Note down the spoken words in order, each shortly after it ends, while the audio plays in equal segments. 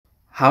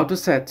How to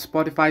set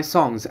Spotify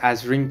songs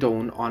as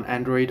ringtone on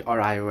Android or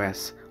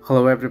iOS.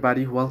 Hello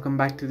everybody, welcome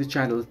back to the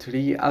channel.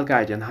 Today I'll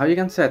guide you on how you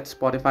can set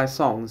Spotify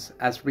songs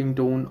as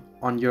ringtone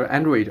on your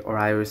Android or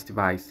iOS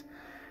device.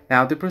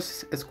 Now the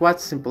process is quite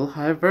simple,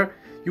 however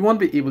you won't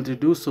be able to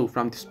do so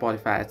from the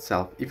Spotify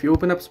itself. If you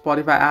open up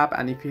Spotify app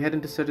and if you head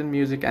into certain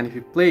music and if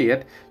you play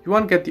it, you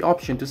won't get the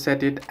option to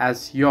set it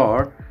as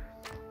your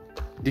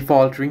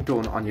default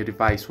ringtone on your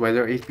device,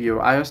 whether it be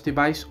your iOS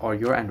device or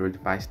your Android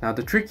device. Now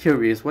the trick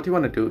here is, what you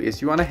want to do is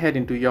you want to head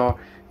into your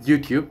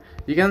YouTube.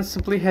 You can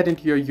simply head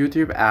into your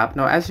YouTube app.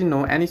 Now as you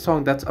know, any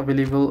song that's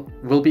available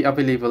will be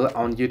available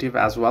on YouTube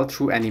as well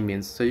through any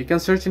means. So you can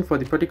search in for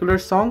the particular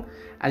song,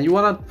 and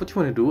what you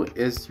want to do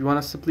is you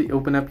want to simply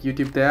open up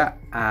YouTube there,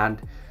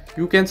 and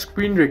you can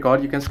screen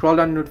record. You can scroll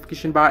down the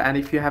notification bar, and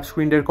if you have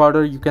screen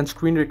recorder, you can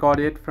screen record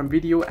it from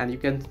video and you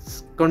can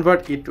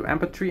convert it to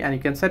MP3 and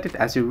you can set it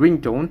as your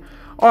ringtone.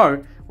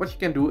 Or what you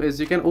can do is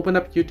you can open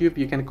up YouTube,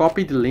 you can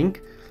copy the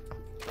link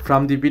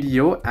from the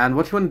video, and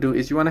what you want to do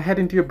is you want to head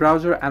into your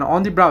browser, and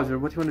on the browser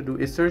what you want to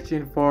do is search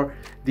in for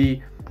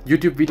the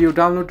YouTube video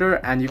downloader,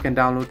 and you can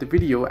download the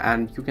video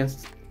and you can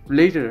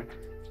later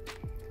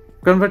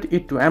convert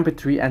it to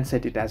MP3 and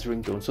set it as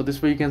ringtone. So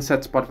this way you can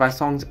set Spotify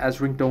songs as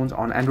ringtones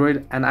on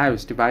Android and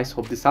iOS device.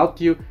 Hope this helped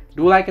you.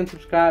 Do like and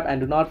subscribe, and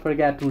do not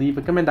forget to leave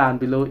a comment down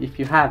below if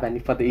you have any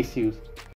further issues.